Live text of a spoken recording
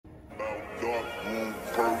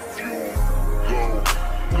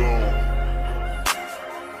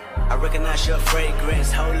recognize your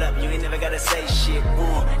fragrance. Hold up, you ain't never gotta say shit.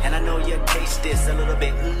 And I know you taste this a little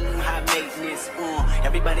bit. High maintenance.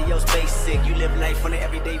 Everybody else basic. You live life on an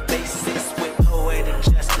everyday basis with poetic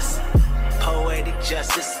justice. Poetic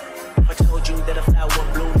justice. I told you that a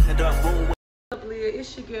flower bloomed in the dark room.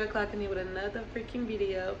 It's your girl clocking in with another freaking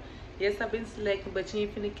video. Yes, I've been slacking, but you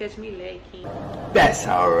ain't finna catch me lacking. That's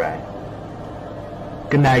alright.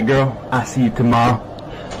 Good night, girl. I'll see you tomorrow.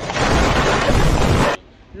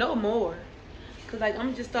 No more. Cause like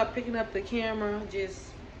I'm just start picking up the camera, just,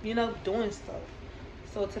 you know, doing stuff.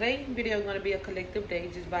 So today's video is gonna be a collective day,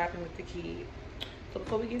 just vibing with the kid. So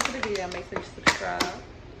before we get into the video, make sure you subscribe,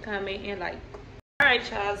 comment, and like. Alright,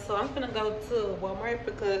 child, so I'm gonna go to Walmart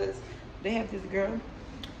because they have this girl.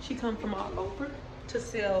 She come from all over to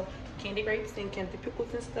sell candy grapes and candy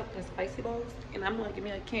pickles and stuff and spicy balls. And I'm gonna give me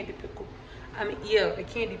a candy pickle. I mean, yeah, a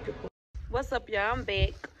candy pickle. What's up, y'all? I'm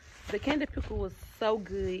back. The candy pickle was so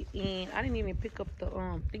good, and I didn't even pick up the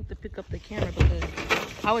think to pick up the camera because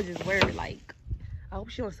I was just worried. Like, I hope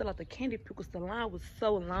she don't sell out the candy pickles. The line was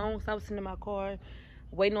so long, so I was sitting in my car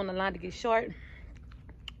waiting on the line to get short.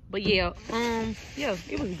 But yeah, yeah,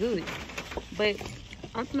 it was good. But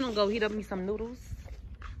I'm gonna go heat up me some noodles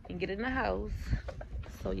and get it in the house.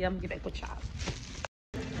 So yeah, I'm gonna get back with y'all.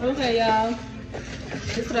 Okay, y'all.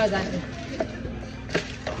 This is what I got.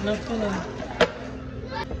 No feeling.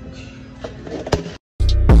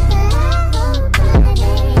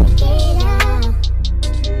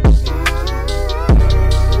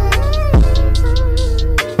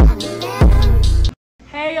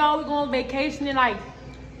 Hey y'all, we're going on vacation in like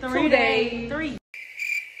 3 days.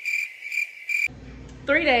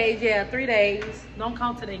 3 days, yeah, 3 days. Don't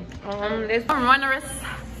count today. Let's runners.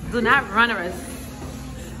 Do not runners.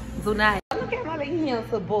 Do not. Look at my little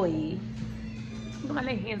handsome boy. Look at my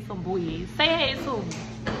little handsome boy. Say hey to me.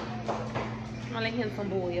 My little handsome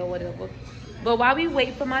boy or whatever. But while we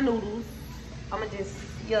wait for my noodles, I'ma just,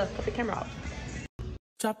 yeah, put the camera off.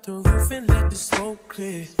 Drop the roof and let the smoke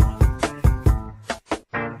clear.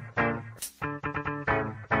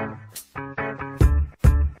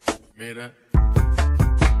 Made up.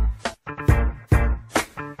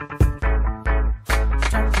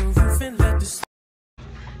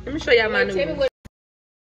 Let me show y'all my noodles.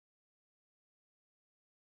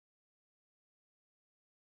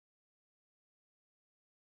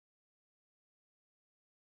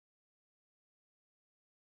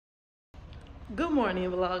 Good morning,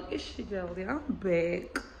 vlog. It's your girl. I'm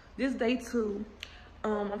back. This day 2.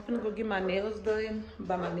 I'm finna go get my nails done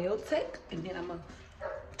by my nail tech, and then I'm gonna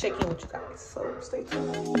check in with you guys. So stay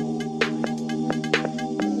tuned.